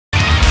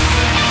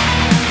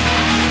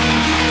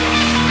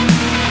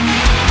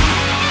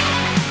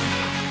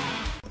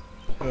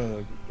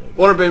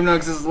What up, baby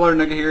nuggets? This is Lord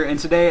Nugget here, and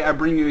today I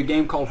bring you a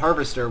game called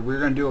Harvester.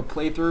 We're going to do a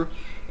playthrough,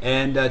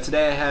 and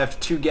today I have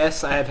two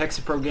guests. I have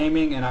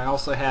HexyProGaming, and I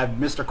also have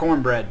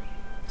MrKornBread.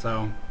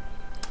 So,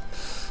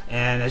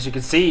 and as you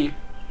can see,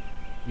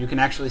 you can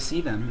actually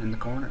see them in the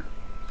corner,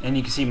 and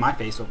you can see my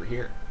face over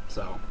here.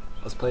 So,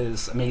 let's play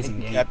this amazing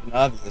game. Captain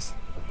Obvious.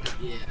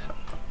 Yeah.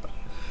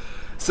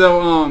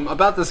 So,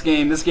 about this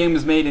game was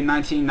made in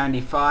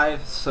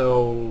 1995,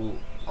 so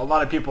a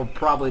lot of people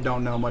probably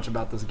don't know much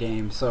about this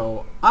game,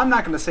 so I'm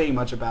not going to say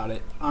much about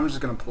it. I'm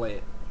just going to play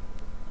it.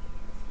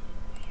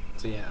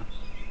 So yeah.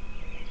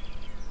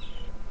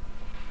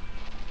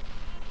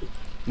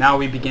 Now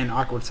we begin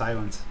awkward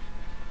silence.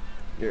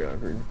 You're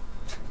awkward.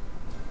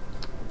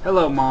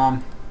 Hello,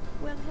 Mom.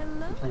 Well,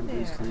 hello Playing there.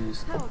 Blue's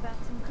Clues. How about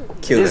some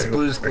cookies? Kill This it.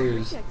 Blue's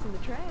Clues. Checks in the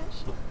trash.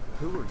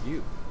 Who are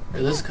you?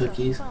 Are those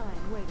cookies?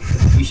 Fine way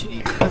to You should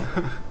eat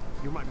them.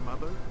 You're my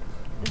mother?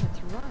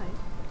 That's right.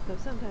 Though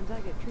sometimes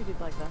I get treated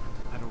like the...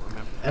 I don't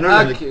remember. I don't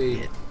know. Okay.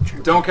 Yeah,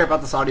 true. Don't care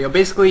about this audio.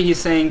 Basically, he's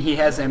saying he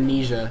has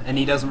amnesia, and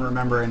he doesn't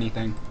remember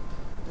anything.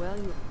 Well,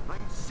 you... I'm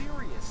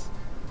serious.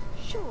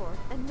 Sure.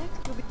 And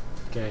next will be...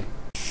 Okay.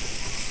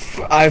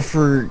 I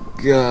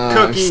forgot.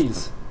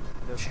 Cookies!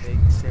 The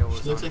big sale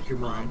was She looks on like your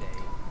mom.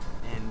 Friday,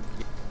 and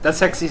That's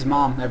Hexy's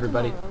mom,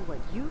 everybody. tomorrow what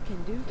you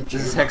can do to...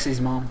 This is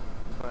Hexy's mom.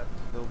 but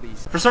there'll be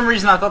For some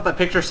reason, I thought that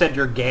picture said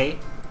you're gay.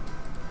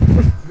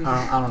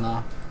 I don't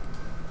know.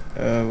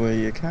 Well,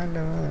 you kind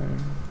of are.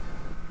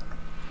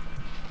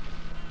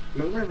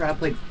 Remember I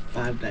played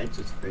Five Nights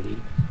with Freddy?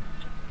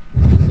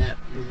 That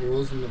the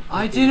rules on the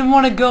I didn't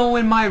want to go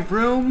in my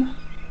room.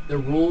 The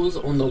rules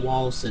on the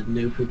wall said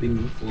no pooping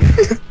on the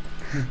floor.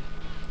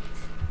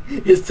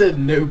 It said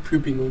no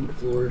pooping on the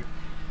floor.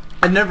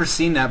 I've never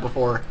seen that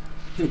before.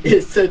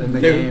 It said In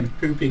the no game.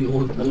 pooping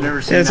on the I've floor.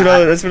 never seen That's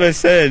that. that's what I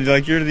said.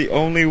 Like, you're the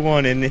only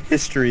one in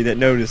history that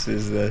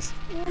notices this.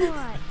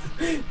 What?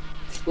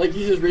 Like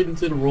you just read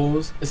into the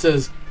rules. It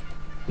says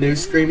no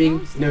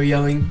screaming, no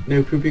yelling,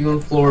 no pooping on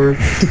the floor,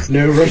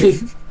 no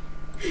running.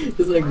 It's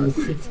like what?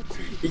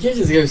 You can't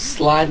just go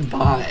slide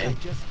by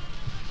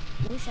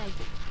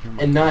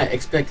and not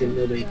expecting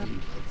nobody to like,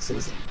 say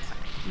something.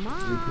 No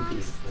pooping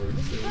on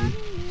the floor.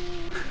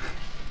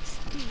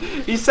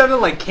 He sounded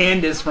like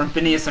Candace from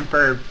Phineas and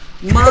Ferb.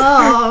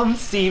 Mom,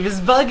 Steve is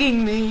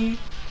bugging me.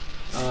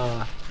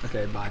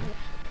 Okay, bye.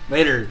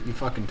 Later, you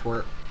fucking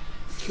twerp.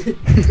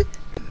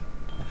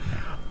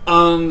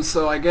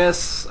 So I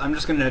guess I'm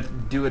just gonna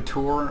do a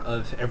tour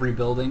of every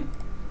building.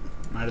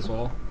 Might as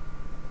well.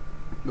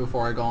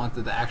 Before I go on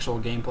to the actual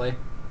gameplay.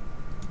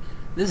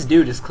 This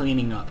dude is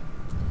cleaning up.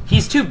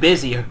 He's too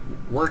busy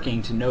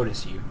working to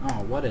notice you.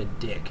 Oh, what a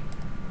dick.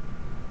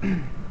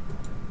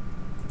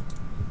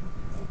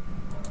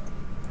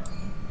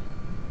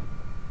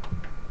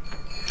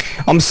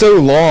 I'm so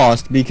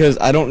lost because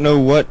I don't know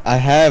what I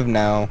have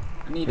now.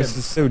 I need This to,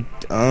 is so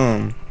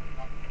dumb.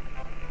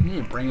 I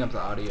need to bring up the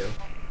audio.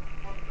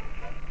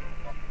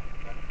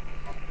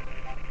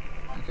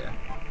 Okay,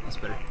 that's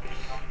better.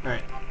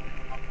 Alright.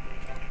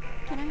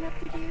 Can I help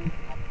you, dear?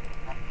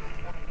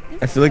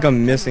 I feel like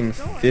I'm missing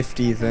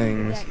 50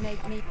 things. That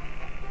make me...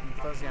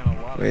 I'm fuzzy on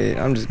a lot of Wait,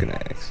 I'm just gonna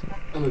exit.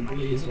 I'm a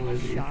glaze all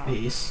over your sharp.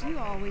 face. You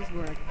always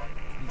were.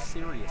 Be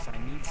serious. I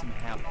need some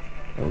help.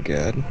 Oh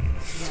god.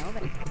 Well,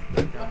 then...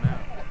 Don't know.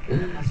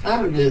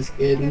 I'm just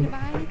You gonna kidding.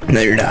 buy anything?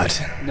 No, you're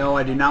not. No,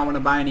 I do not want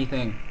to buy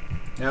anything.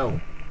 No.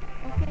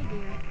 Okay,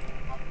 dear.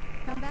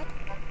 Come back.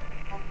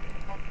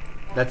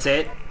 That's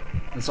it?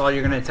 That's all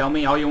you're gonna tell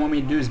me? All you want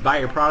me to do is buy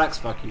your products?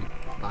 Fuck you.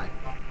 Bye.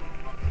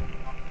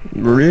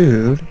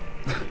 Rude.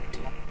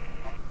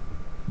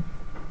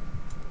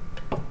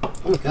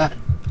 Oh my god.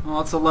 Oh,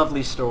 it's a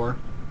lovely store.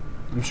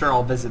 I'm sure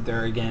I'll visit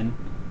there again.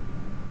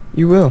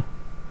 You will.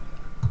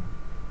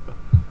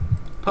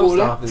 Post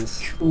Well,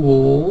 office.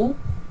 Cool.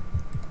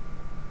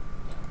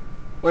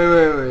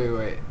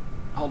 Wait.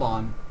 Hold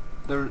on.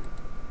 Let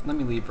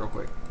me leave real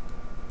quick.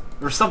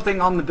 There's something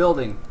on the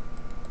building.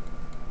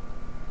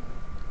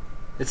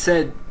 It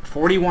said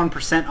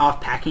 41%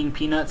 off packing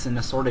peanuts in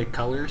assorted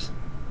colors.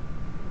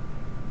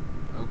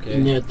 Okay.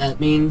 You know what that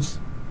means?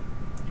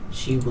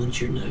 She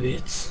wants your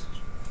nuggets.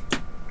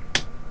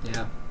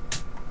 Yeah.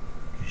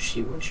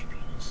 She wants your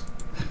penis.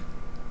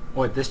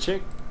 What, this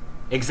chick?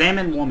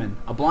 Examine woman.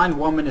 A blind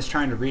woman is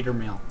trying to read her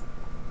mail.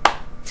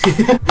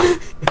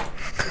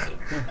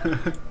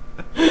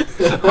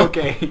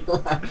 Okay.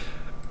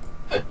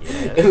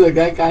 And look,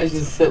 that guy's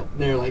just sitting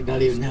there like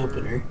not even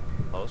helping her.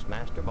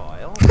 Postmaster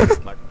Boyle,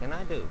 what can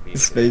I do for you?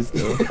 His face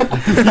though.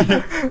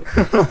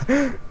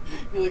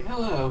 You're like,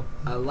 hello.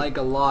 I like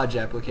a lodge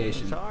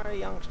application. Sorry,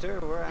 youngster,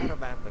 we're out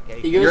of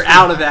applications. He goes You're to-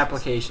 out of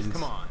applications.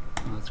 Come on.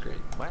 Oh, that's great.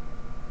 What?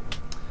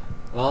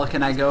 Well,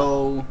 can I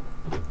go...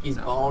 He's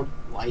No. bald,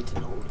 white,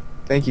 and old.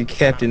 Thank you,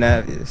 Captain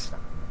Obvious.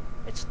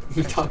 It's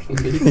You talking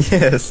to me?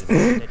 Yes.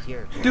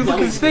 Dude, look at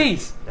his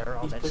face! They're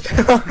all that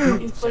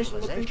He's pushing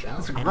the picture.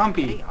 That's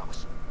grumpy.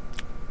 chaos.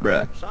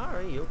 Bruh.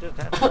 Sorry, you'll just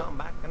have to come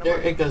back in a There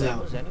month. it goes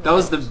out. That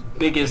was the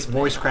biggest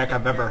voice crack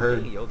I've ever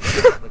heard.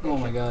 Oh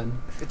my god.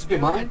 It's Hey,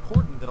 very mine?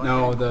 important that I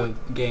No, get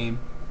the game.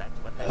 That's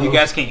what You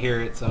guys can't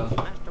hear it, so.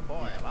 Master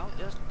Boyle, I'll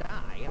just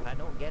die if I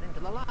don't get into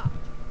the loft.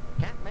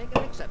 Can't make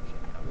an exception,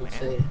 young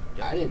Let's man. say,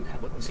 Just I didn't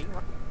have wouldn't one. be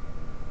right.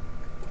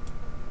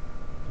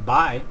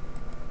 Bye.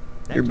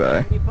 Next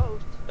Goodbye. time you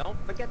post, don't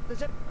forget the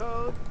zip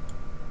code.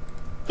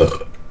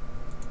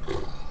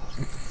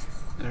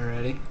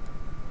 Alrighty.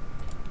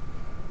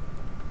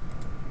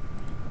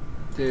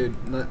 Dude,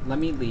 let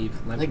me leave.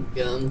 Let me. Like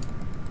gun.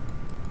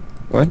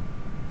 What?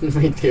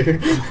 Right there.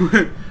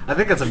 I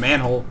think it's a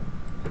manhole.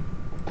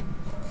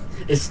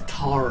 It's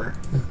tar.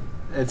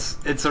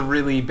 It's a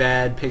really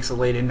bad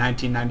pixelated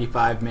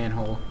 1995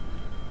 manhole.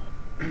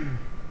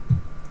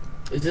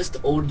 Is this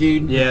the old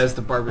dude? Yeah, it's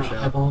the barber shop.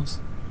 Eyeballs.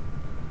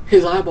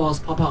 His eyeballs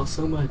pop out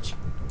so much.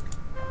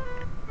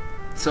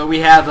 So we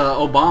have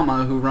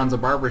Obama who runs a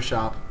barber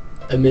shop,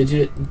 A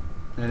midget.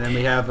 and then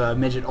we have a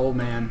midget old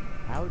man.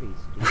 Howdy,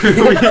 With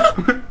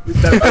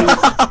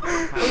that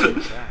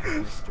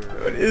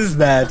What is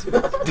that?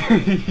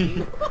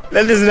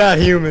 That is not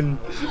human.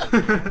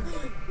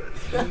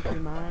 Change your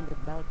mind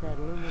about that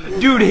luminous...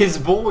 Dude, his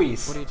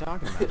voice. What are you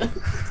talking about?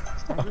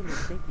 I really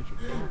think you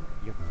should talk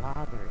your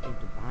father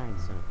into buying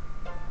some.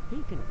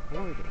 He can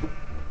afford it.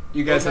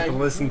 You guys have to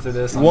listen to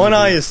this. on One the-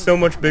 eye is so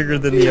much bigger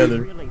than the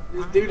other. Really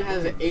This dude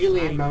has an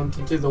alien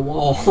mounted to the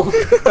wall.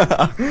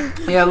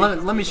 Yeah,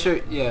 let me show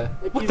you. Yeah.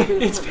 Like What he's the,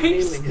 gonna its hunt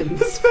face.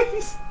 aliens. Its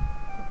face.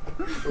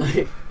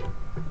 Like,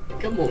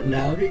 come on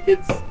now, who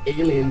gets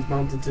aliens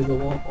mounted to the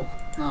wall?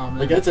 Oh man.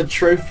 Like, that's a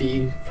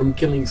trophy from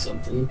killing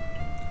something.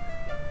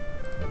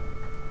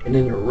 And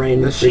then it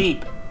rained. The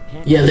sheep.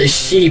 Yeah, the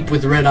sheep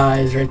with red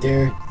eyes right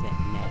there. that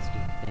nasty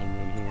thing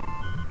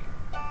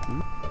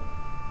in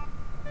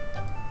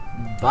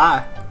here.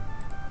 Bye.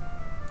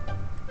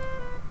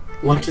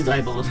 Watch his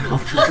eyeballs out.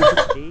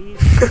 Steve,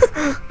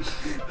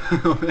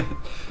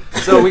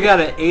 So we got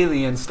an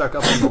alien stuck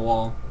up on the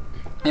wall,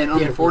 and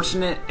Yeah.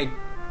 unfortunate.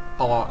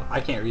 Oh, I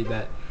can't read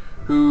that.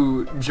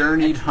 Who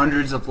journeyed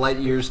hundreds of light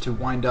years to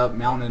wind up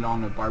mounted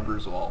on a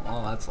barber's wall.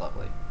 Oh, that's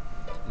lovely.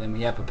 And then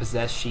we have a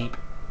possessed sheep.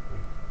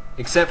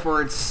 Except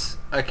for its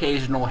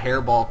occasional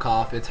hairball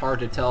cough, it's hard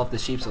to tell if the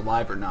sheep's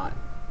alive or not.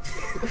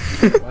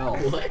 Well,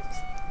 What?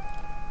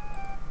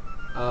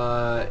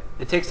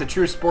 it takes a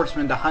true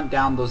sportsman to hunt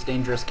down those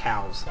dangerous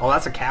cows. Oh,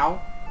 that's a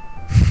cow?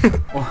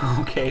 Oh,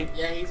 okay.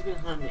 Yeah, he's been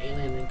hunting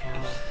alien and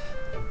cow.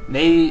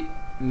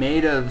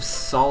 Made of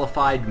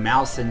solidified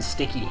mouse and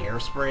sticky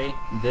hairspray,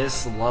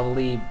 this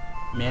lovely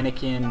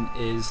mannequin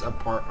is a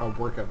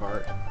work of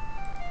art.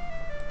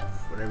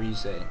 Whatever you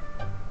say.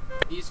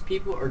 These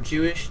people are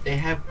Jewish. They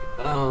have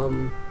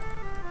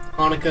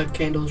Hanukkah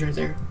candles right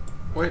there.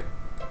 Wait,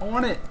 I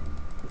want it.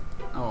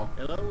 Oh.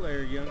 Hello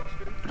there,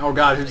 youngster. Oh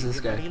God, who's this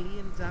guy?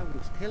 Aliens I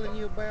was telling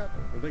you about?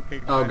 Well, they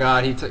came Oh right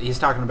God, out he's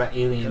talking about of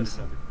aliens.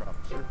 another crop,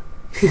 sir.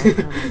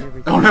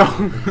 Oh no.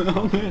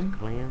 Oh man.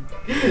 Clam.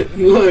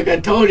 Look, I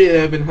told you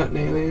they've been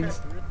hunting aliens.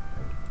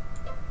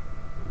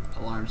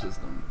 Alarm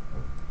system.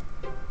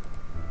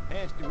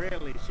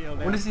 Pastorelli shelled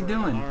What out is he for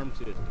doing? an alarm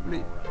system, What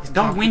all right.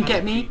 Don't wink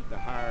at me. To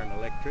hire an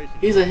electrician.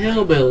 He's a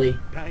hillbilly.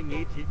 Dang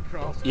it, he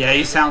crossed. Yeah,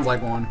 he sounds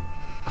like one.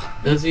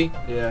 Does he?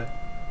 Yeah.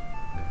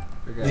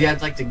 Does he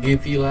have like the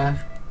goofy laugh?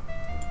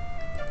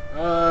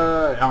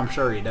 I'm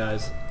sure he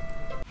does.